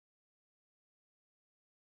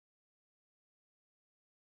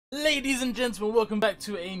Ladies and gentlemen, welcome back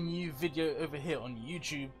to a new video over here on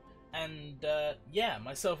YouTube. And yeah,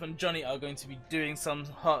 myself and Johnny are going to be doing some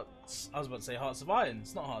Hearts, I was about to say Hearts of Iron.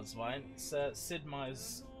 It's not Hearts of Iron, it's Sid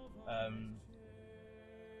Meier's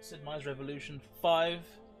Revolution 5.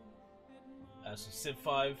 So Civ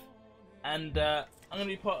 5. And I'm going to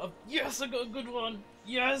be part of... Yes, I got a good one!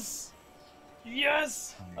 Yes!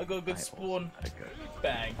 Yes! I got a good spawn.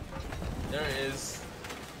 Bang. There it is.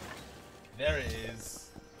 There it is.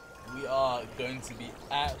 We are going to be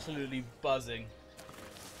absolutely buzzing.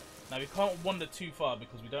 Now we can't wander too far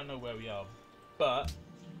because we don't know where we are, but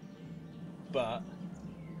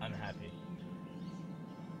I'm happy.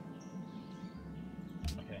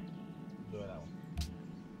 Okay, look at that one.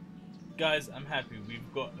 Guys, I'm happy.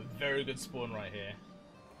 We've got a very good spawn right here.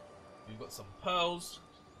 We've got some pearls.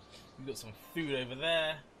 We've got some food over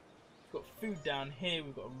there. We've got food down here.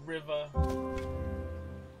 We've got a river.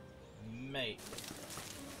 Mate.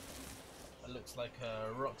 It looks like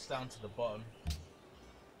rocks down to the bottom.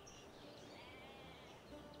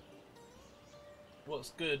 What's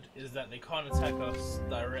good is that they can't attack us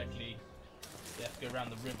directly. They have to go around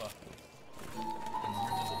the river. And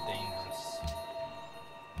rivers are dangerous.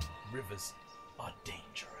 Rivers are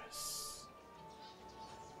dangerous.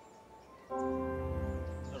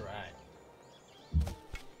 Alright.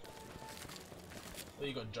 What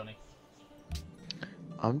you got, Johnny?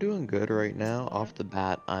 I'm doing good right now. Off the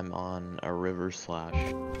bat, I'm on a river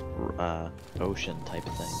slash ocean type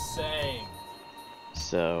thing. Same.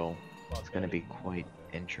 So it's gonna be quite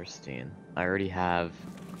interesting. I already have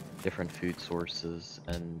different food sources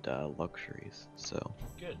and luxuries, so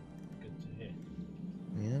Good. Good to hear.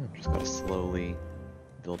 yeah, just gotta slowly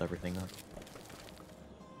build everything up.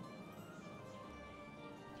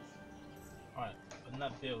 Alright, when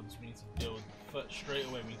that builds, we need to build straight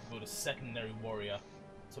away. We need to build a secondary warrior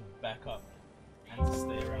to back up and to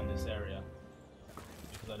stay around this area,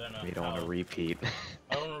 because I don't know. We don't want to repeat.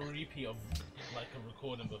 I don't want a repeat of like a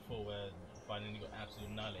recording before where finally got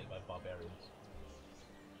absolutely annihilated by barbarians.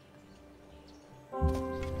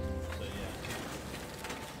 So yeah,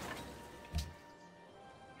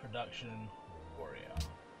 production warrior.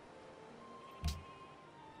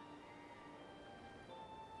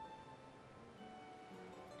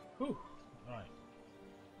 Whew. All right.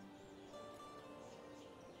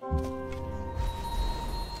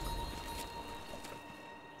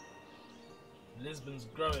 Lisbon's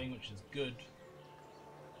growing, which is good.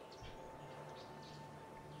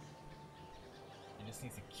 It just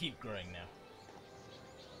needs to keep growing now.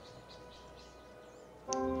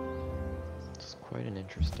 It's quite an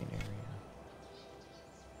interesting area.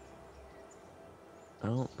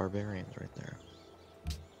 Oh, barbarians right there.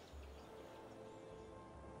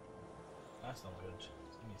 That's not good. It's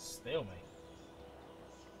gonna be a stalemate.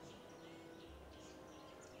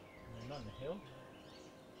 No, not in the hill.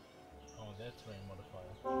 Oh, their terrain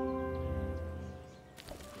modifier.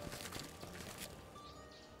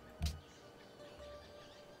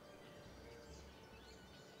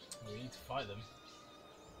 We need to fight them.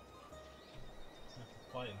 We have to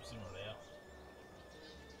fight them sooner or later.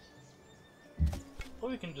 Or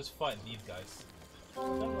we can just fight these guys.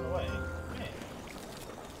 Don't run away. Hey.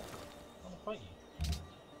 I want to fight you.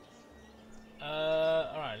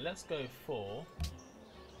 Alright, let's go for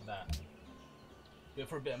that. Go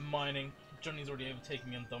for a bit of mining. Johnny's already overtaken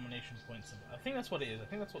me on domination points. I think that's what it is. I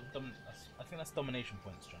think that's what I think that's domination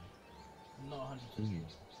points, Johnny. I'm not 100% sure.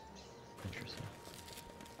 Interesting.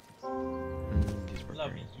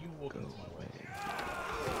 Lovely, you walk into my way.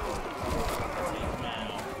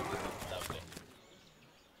 Now, lovely.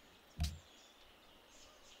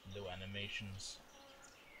 Little animations.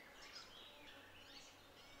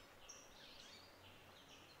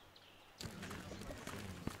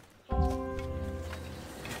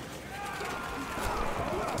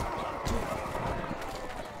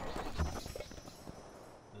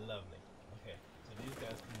 Lovely. Okay, so these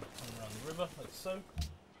guys can come around the river, like so.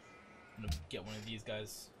 I'm gonna get one of these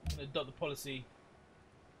guys. I'm gonna adopt the policy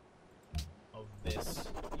of this.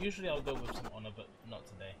 Usually I'll go with some honor, but not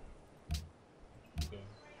today. I'll go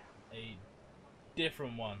with a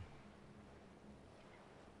different one.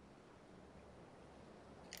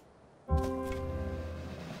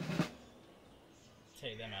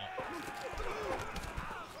 Take them out.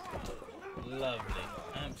 Lovely.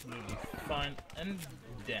 Absolutely fine and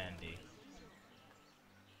dandy.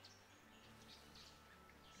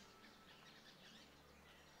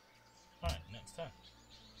 Alright, next turn.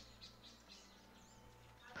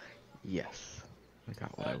 Yes, I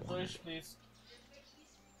got what I wanted. Push, please.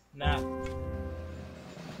 Nah.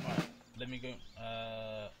 Alright, let me go.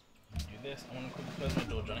 Do this. I want to quickly close my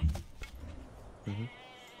door, Johnny.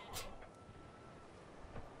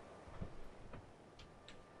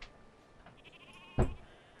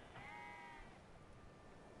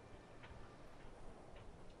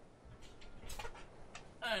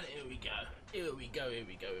 we go. Here we go. Here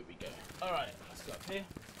we go. Here we go. All right, let's go up here.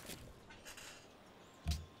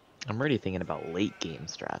 I'm already thinking about late game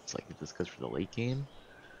strats. Like if this goes for the late game,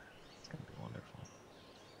 it's gonna be wonderful.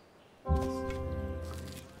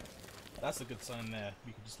 That's a good sign there.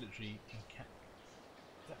 We could just literally. Is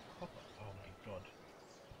that copper? Oh my god.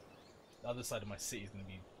 The other side of my city is gonna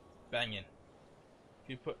be banging. If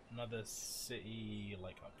you put another city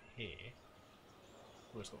like up here,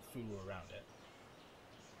 where it's got food all around it.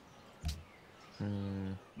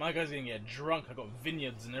 My guy's gonna get drunk. I got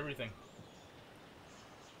vineyards and everything.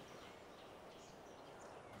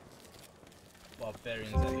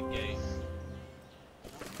 Barbarians at the gate.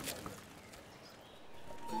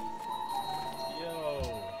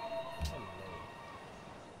 Yo.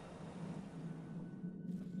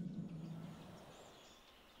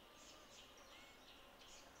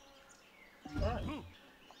 Hello. Alright.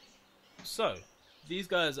 So, these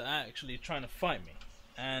guys are actually trying to fight me.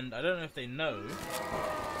 And I don't know if they know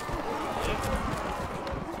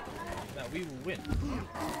that we will win.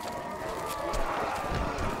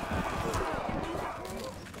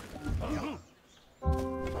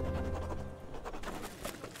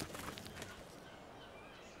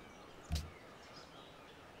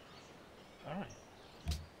 Alright.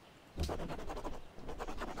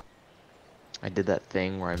 I did that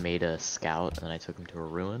thing where I made a scout and then I took him to a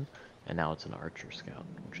ruin, and now it's an archer scout,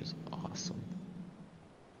 which is awesome.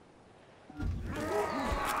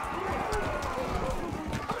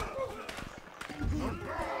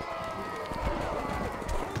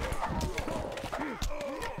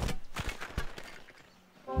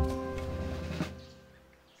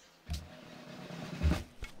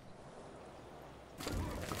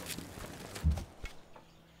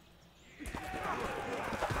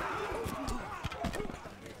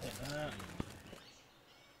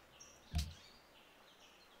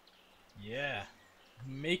 Yeah,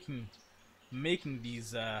 making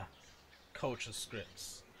these culture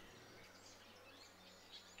scripts,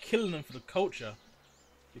 killing them for the culture,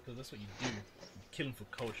 because that's what you do. You kill them for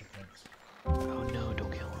culture points. Oh no!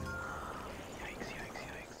 Don't kill him! Yikes! Yikes!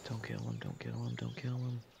 Yikes! Don't kill him! Don't kill him! Don't kill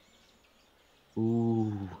him!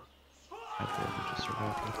 Ooh! I feel like we just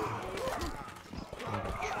survived with him.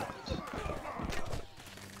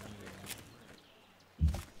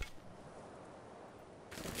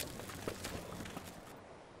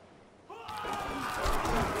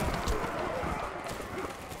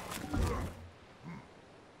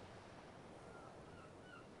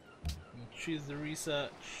 Choose the research.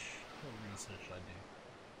 What research should I do?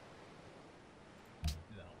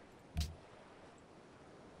 No.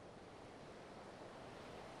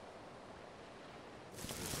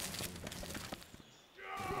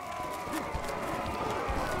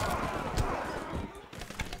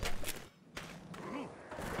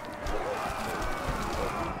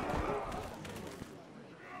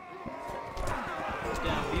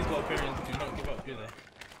 Damn, these barbarians do not give up, do they?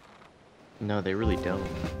 No, they really don't.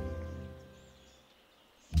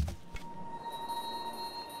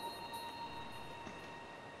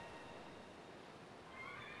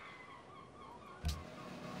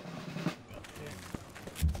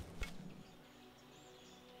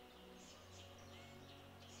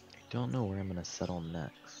 Don't know where I'm gonna settle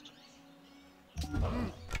next.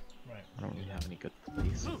 Right. I don't really have any good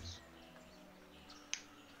places.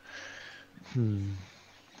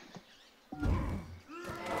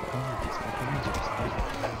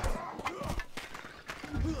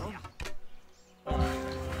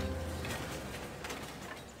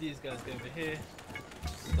 These guys go over here,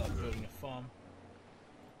 start building a farm.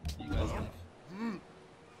 You guys move.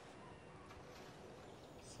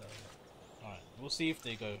 So, alright, we'll see if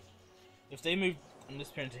they go. If they move on this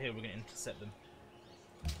pair into here, we're going to intercept them.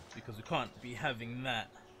 Because we can't be having that.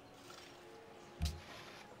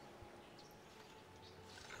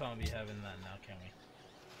 Can't be having that now, can we?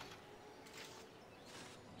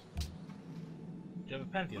 Do you have a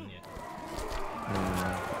pantheon yet?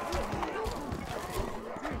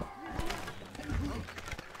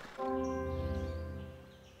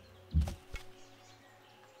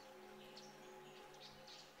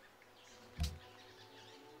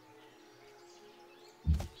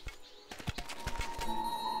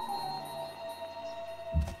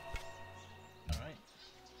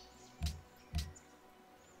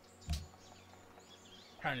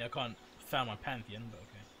 Apparently I can't find my pantheon, but okay.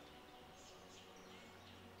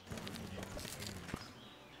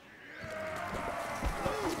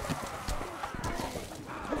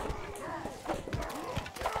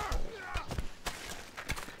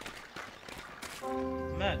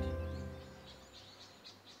 Mad.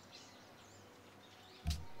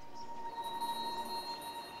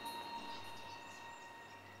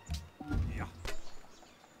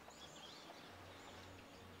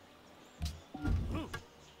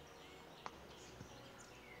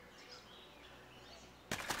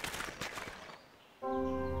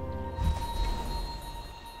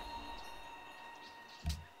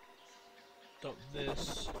 Stop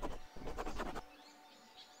this.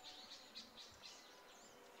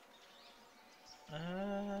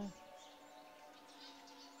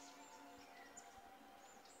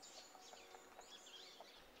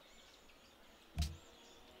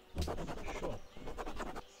 Sure.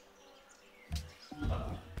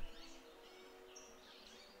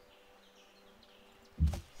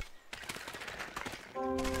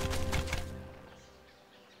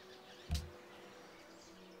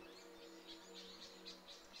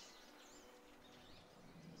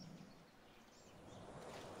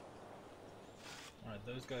 Alright,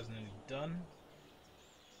 those guys are nearly done.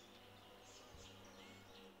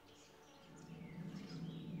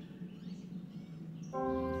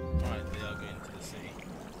 Alright, they are going to the city.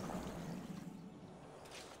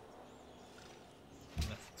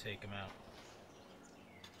 Let's take them out.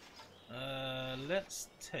 Let's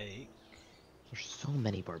take... There's so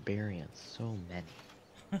many barbarians, so many.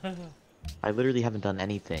 I literally haven't done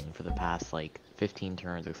anything for the past like 15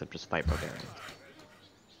 turns except just fight barbarians.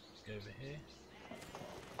 Let's go over here.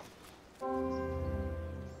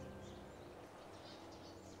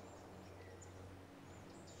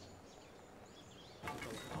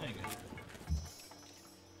 There you go.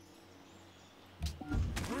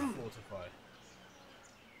 Fortify.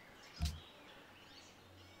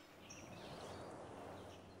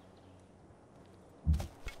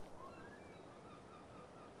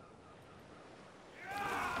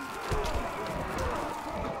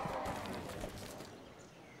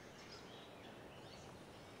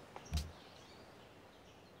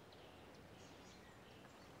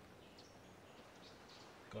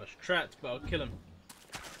 Gosh, trapped, but I'll kill him.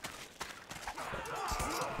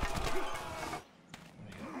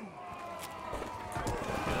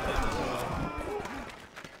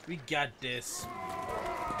 We got this.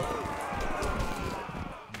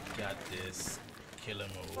 We got this. Kill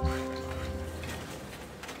him all.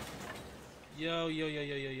 Yo, yo, yo,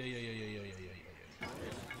 yo, yo, yo, yo, yo, yo, yo, yo, yo, yo.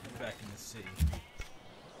 Back in the city.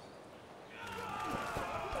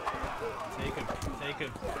 Take him, take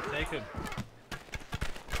him, take him.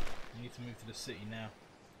 We need to move to the city now.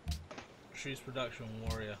 Choose production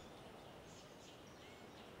warrior.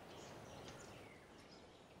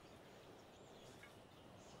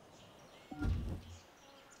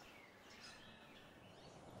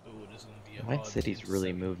 Ooh, this is gonna be a My hard city's really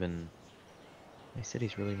 7. moving. My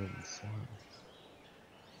city's really moving slow.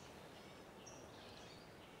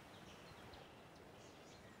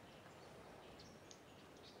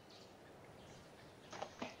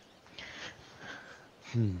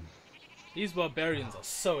 These barbarians are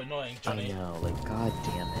so annoying, Johnny. I know, like, god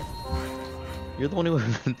damn it. You're the one who you're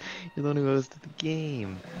the one who hosted the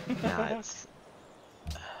game. Nah, it's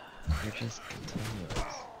you're just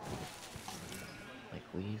continuous. Like,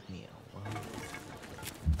 leave me alone.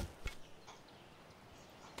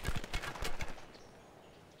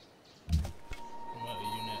 I'm out of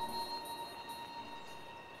unit.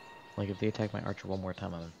 Like, if they attack my archer one more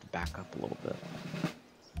time, I'm gonna have to back up a little bit.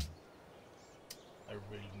 I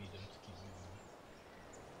really need them to keep moving.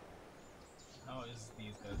 How is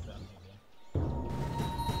these guys down here then?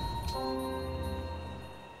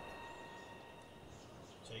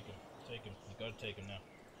 Take him. Take him. You gotta take him now.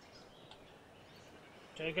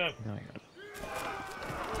 Take him! Now I gotta.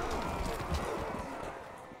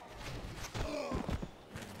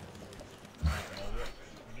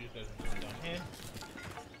 These guys are down here.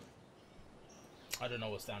 I don't know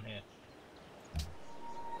what's down here.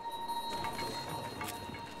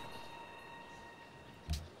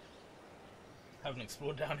 Haven't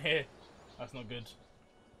explored down here. That's not good.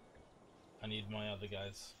 I need my other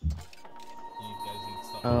guys. You guys need to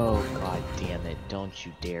stop. Oh god damn it, don't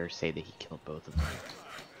you dare say that he killed both of them.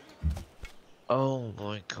 Oh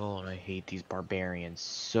my god, I hate these barbarians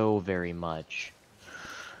so very much.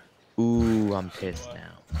 Ooh, I'm pissed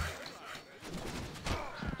now.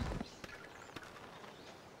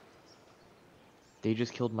 They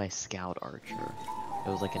just killed my scout archer. It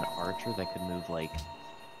was like an archer that could move like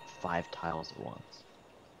 5 tiles at once.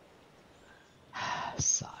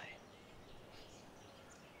 Sigh.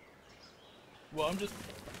 Well, I'm just...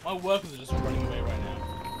 My workers are just running away right now.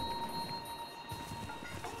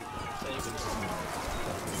 I can't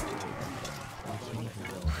even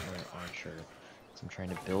build another archer. So I'm trying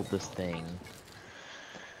to build this thing.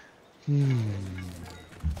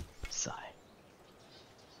 Sigh.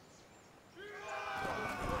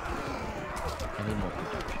 I need more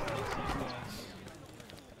production.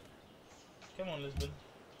 Come on, Lisbon.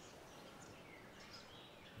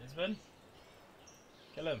 Lisbon?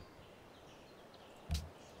 Kill him.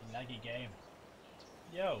 Laggy game.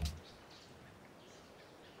 Yo.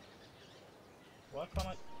 Why can't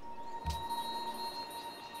I...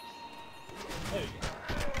 There we go.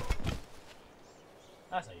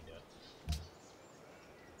 That's how you do it.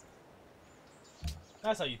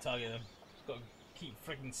 That's how you target them. Just gotta keep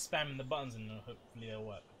freaking spamming the buttons and hopefully they'll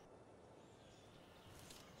work.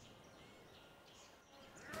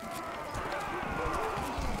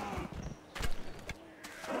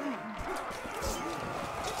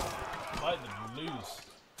 Fight them, you lose.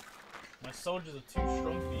 My soldiers are too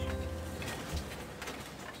strong for you.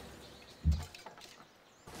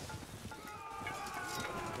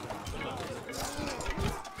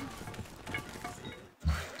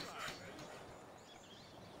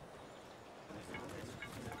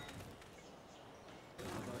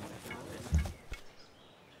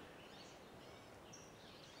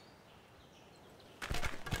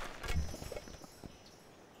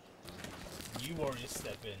 You warriors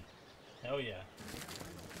step in. Hell yeah.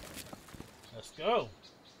 Let's go.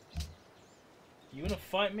 You wanna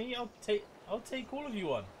fight me? I'll take all of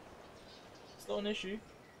you on. It's not an issue.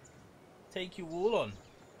 Take you all on.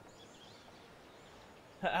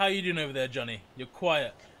 How you doing over there, Johnny? You're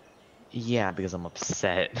quiet. Yeah, because I'm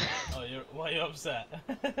upset. Oh, why are you upset?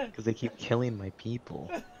 Because they keep killing my people.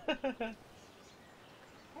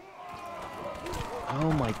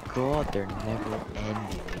 Oh my god, they're never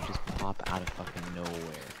ending. They just pop out of fucking nowhere.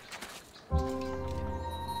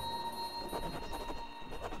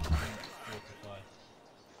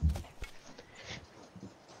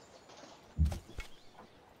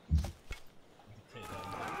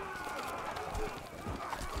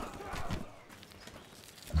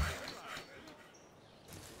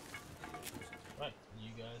 Right,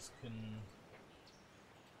 you guys can...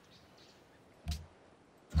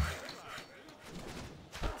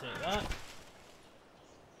 take that.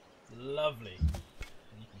 Lovely.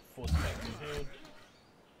 And you can force back to build.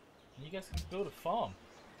 And you guys can build a farm.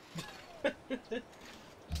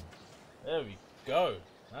 There we go.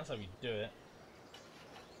 That's how we do it.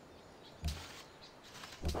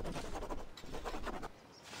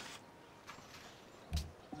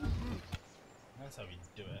 That's how we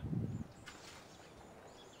do it.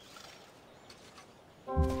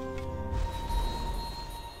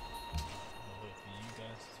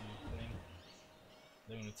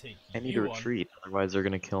 They're gonna take I need to retreat, otherwise they're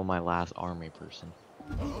gonna kill my last army person.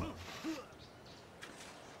 I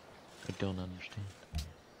don't understand.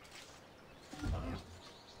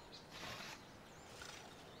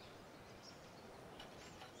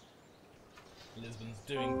 Lisbon's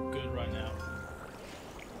doing good right now.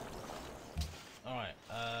 Alright,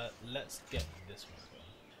 let's get this one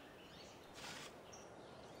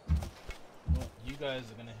going. Well, you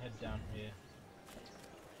guys are gonna head down here.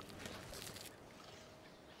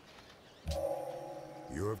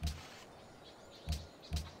 You're...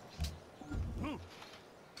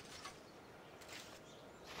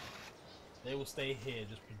 They will stay here,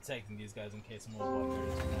 just protecting these guys in case more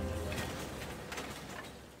barbarians come on their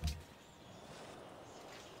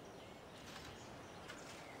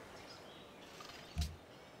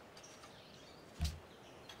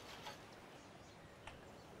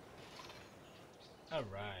way.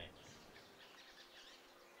 Alright.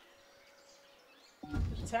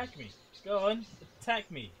 Attack me! Go on,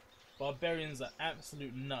 attack me! Barbarians are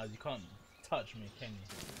absolute nuts. You can't touch me, can you?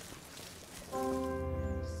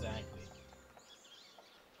 Exactly.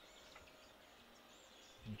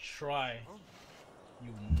 You can try,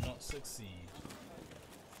 you will not succeed.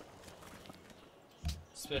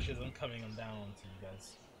 Especially as I'm coming on down onto you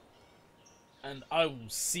guys. And I will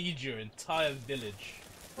siege your entire village.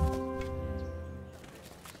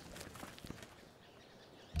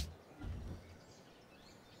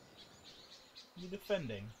 You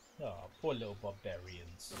defending? Oh, poor little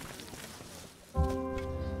barbarians. I'll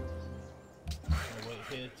wait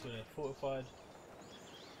here till they're fortified.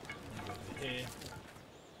 And go over here.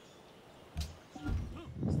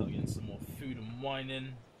 Start getting some more food and wine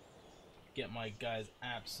in. Get my guys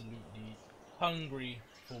absolutely hungry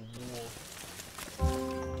for war.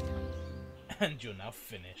 And you're now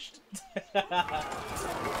finished. Yeah,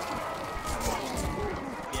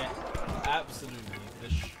 absolutely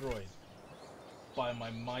destroyed by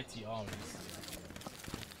my mighty armies.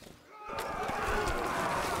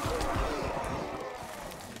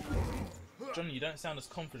 Johnny, you don't sound as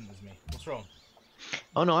confident as me. What's wrong?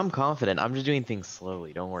 Oh no, I'm confident. I'm just doing things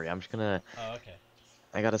slowly. Don't worry. I'm just gonna... Oh, okay.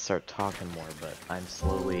 I gotta start talking more, but I'm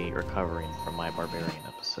slowly recovering from my barbarian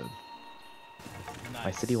episode. Nice.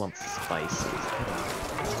 My city wants spices.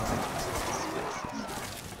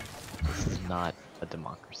 This is not a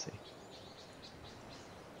democracy.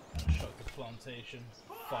 Shut the plantation.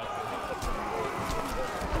 Fight.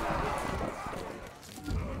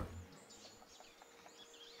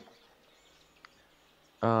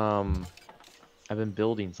 I've been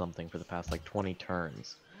building something for the past like 20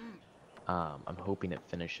 turns. I'm hoping it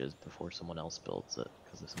finishes before someone else builds it,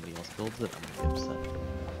 because if somebody else builds it, I'm gonna be upset.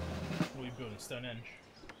 What are you building? Stonehenge?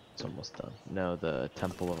 It's almost done. No, the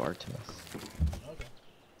Temple of Artemis. Okay.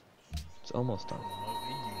 It's almost done. Remote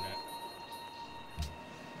unit.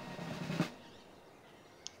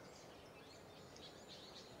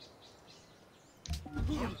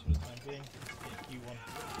 Just for the time being. Get Q1.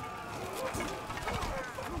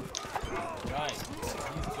 Right,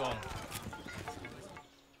 he's gone.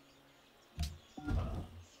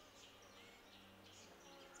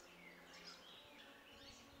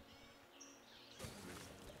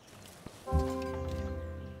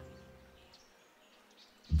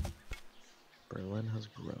 Berlin has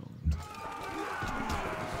grown.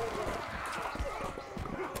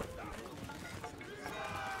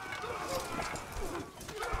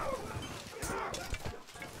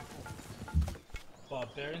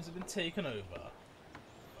 Barbarians have been taken over. Fuck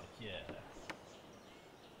yeah.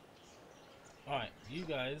 Alright, you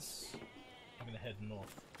guys are gonna head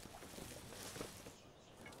north.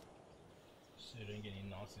 So you don't get any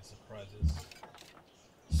nasty surprises.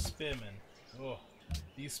 Spearmen. Oh,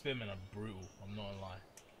 these spearmen are brutal, I'm not gonna lie.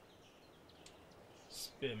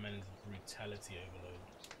 Spearmen is brutality overload.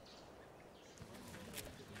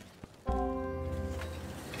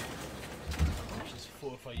 Just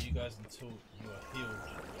fortify you guys until you are healed.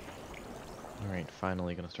 Alright,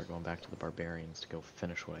 finally gonna start going back to the barbarians to go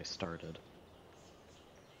finish what I started.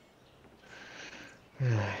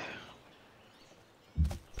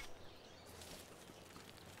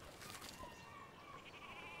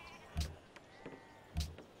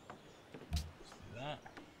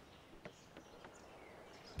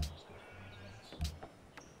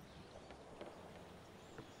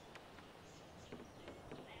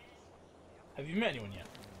 Have you met anyone yet?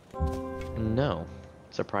 No,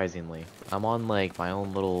 surprisingly. I'm on like my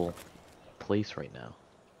own little place right now.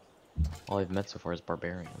 All I've met so far is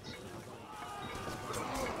barbarians.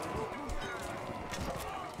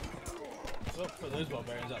 Well, put those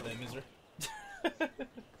barbarians out there, misery.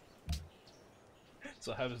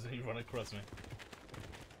 So how does he run across me?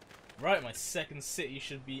 Right, my second city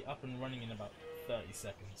should be up and running in about 30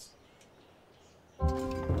 seconds.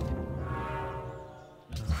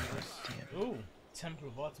 Ooh, Temple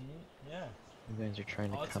of Artemis, yeah. You guys are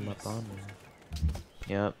trying to Artemis. come up on me.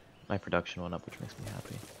 Yep, my production went up, which makes me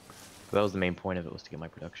happy. That was the main point of it, was to get my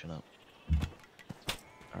production up.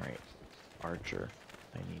 Alright, Archer,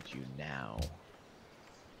 I need you now.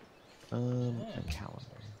 And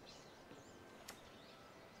Calendar.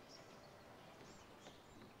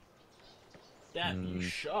 Damn, you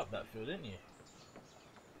shot up that field, didn't you?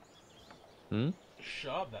 Hmm?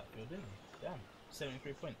 Shot up that field, didn't you? Damn,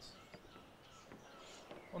 73 points.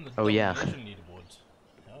 On the yeah. domination leaderboard.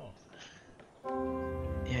 Oh.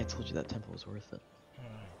 Yeah, I told you that temple was worth it.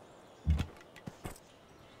 Alright.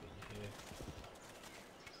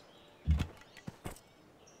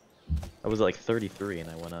 I was like 33 and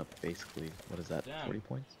I went up basically, what is that, Damn. 40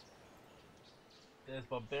 points? There's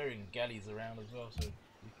barbarian galleys around as well, so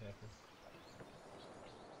be careful.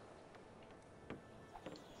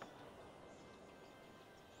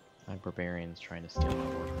 My barbarian's trying to steal my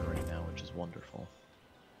worker right now, which is wonderful.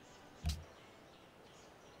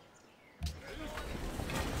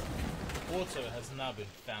 Auto has now been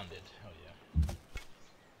founded. Oh yeah.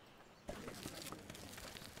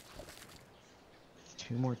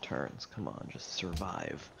 2 more turns, come on, just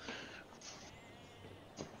survive.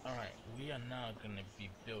 Alright, we are now gonna be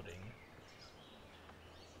building.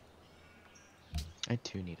 I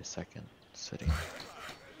too need a second city.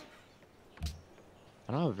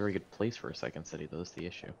 I don't have a very good place for a second city, though, that's the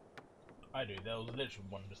issue. I do, there was literally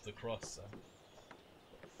one just across, so.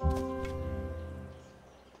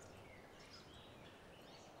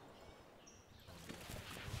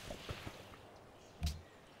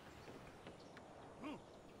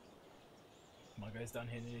 My guy's down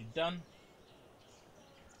here nearly done.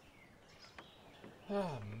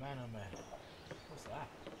 Oh man, oh man. What's that?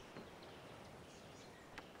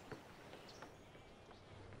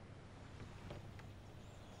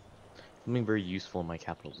 Something very useful in my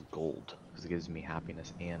capital is gold, because it gives me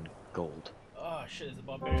happiness and gold. Oh shit, there's a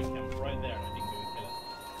barbarian camp right there and I didn't go and kill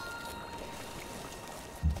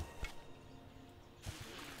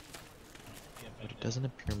it. But it doesn't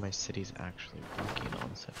appear my city's actually working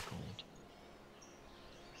on said gold.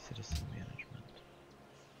 Citizen management.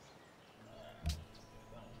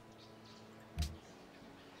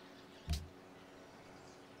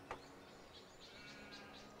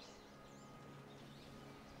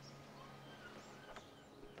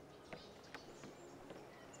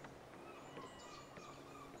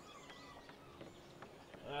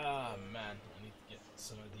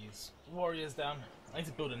 warriors down. I need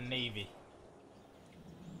to build a navy.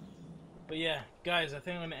 But yeah, guys, I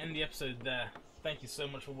think I'm going to end the episode there. Thank you so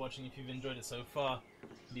much for watching. If you've enjoyed it so far,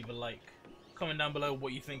 leave a like. Comment down below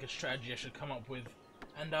what you think a strategy I should come up with.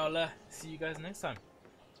 And I'll see you guys next time.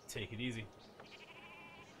 Take it easy.